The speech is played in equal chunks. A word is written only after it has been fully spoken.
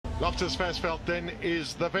Loftus-Versfeld then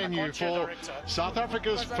is the venue for South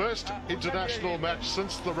Africa's first international match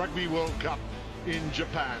since the Rugby World Cup in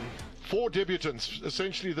Japan. 4 debutants,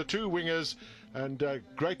 essentially the 2 wingers, and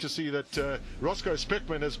great to see that Roscoe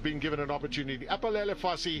Speckman has been given an opportunity. Aphelele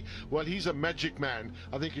Fassi, well, he's a magic man,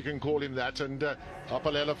 I think you can call him that, and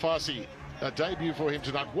Aphelele Fassi, a debut for him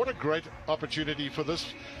tonight. What a great opportunity for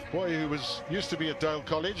this boy who used to be at Dale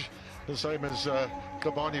College, the same as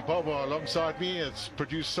Kabani Bobo alongside me. It's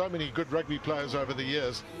produced so many good rugby players over the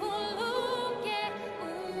years.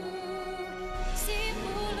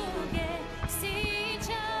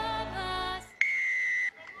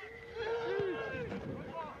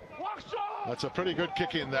 That's a pretty good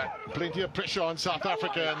kick in that. Plenty of pressure on South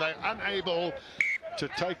Africa, and they're unable to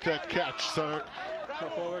take that catch. So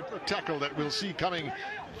a tackle that we'll see coming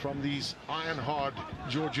from these iron-hard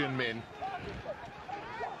Georgian men.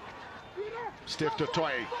 Steph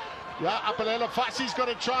Totoy. Yeah, Aphelele Fassi's got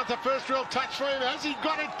a chance. The first real touch for him. Has he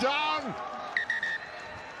got it down?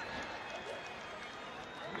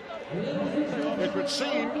 It would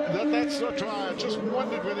seem that that's the try. I just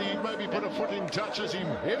wondered whether he maybe put a foot in touch as he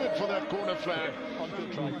headed for that corner flag.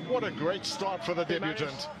 What a great start for the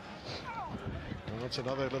debutant. That's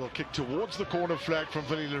another little kick towards the corner flag from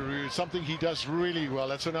Aphelele Fassi, something he does really well.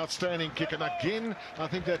 That's an outstanding kick, and again, I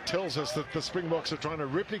think that tells us that the Springboks are trying to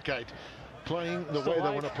replicate playing the way they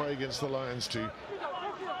want to play against the Lions too.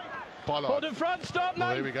 Hold in front, stop, well,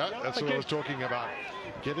 there we go. That's what I was talking about.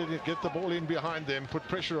 Get the ball in behind them, put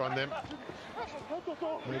pressure on them.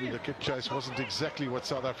 Maybe the kick chase wasn't exactly what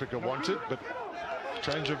South Africa wanted, but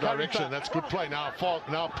change of direction. That's good play now.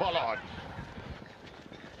 Pollard.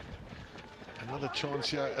 Another chance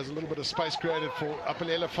here as a little bit of space created for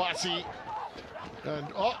Aphelele Fassi. And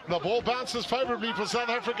the ball bounces favorably for South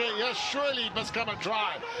Africa. Yes, surely it must come a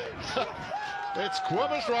try. It's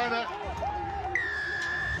Quibus Reiner.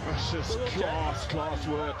 That's just class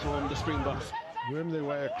work from the Springboks. Worm their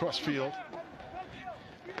way across field.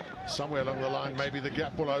 Somewhere along the line, maybe the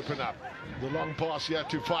gap will open up. The long pass here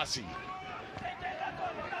to Fassi.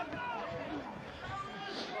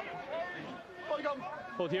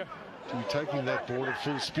 Hold here. Taking that ball at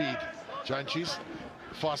full speed. Janchis,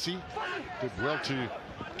 Fassi did well to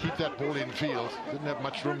keep that ball in field. Didn't have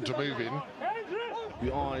much room to move in.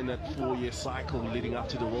 We are in that 4-year cycle leading up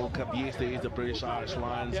to the World Cup. Yes, there is the British Irish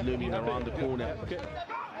Lions looming around the corner.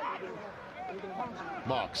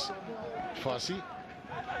 Marks. Fassi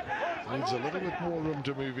needs a little bit more room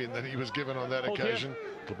to move in than he was given on that occasion.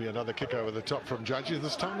 It'll be another kick over the top from Judges.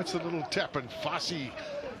 This time it's a little tap, and Fassi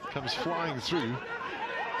comes flying through.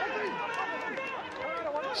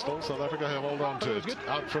 Still, South Africa have held on to it.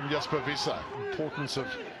 Out from Jasper Visser. Importance of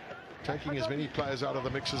taking as many players out of the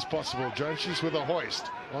mix as possible. Jones with a hoist.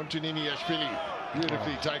 On to Niniashvili.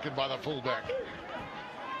 Beautifully taken by the fullback.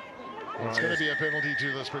 It's going to be a penalty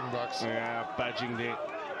to the Springboks. Yeah, badging there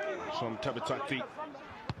from Tabatati.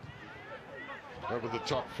 Over the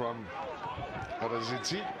top from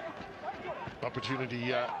Arazidzi.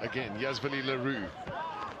 Opportunity again. Yazvili Leroux.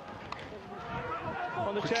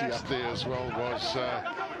 Quickly up there as well was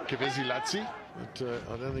Kevezi Latsi, but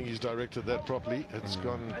I don't think he's directed that properly. It's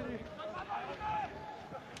gone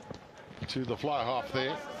to the fly half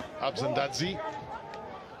there. Abzandadzi,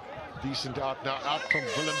 decent out now, out from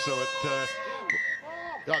Willem. So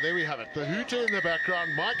there we have it. The hooter in the background,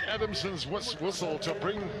 Mike Adamson's whistle to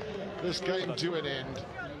bring this game to an end.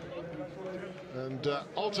 And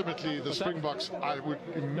ultimately, the Springboks, I would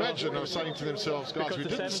imagine, are saying to themselves, guys, we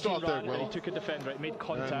didn't start that well, he took a defender, it made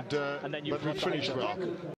contact, and then you but we finished well.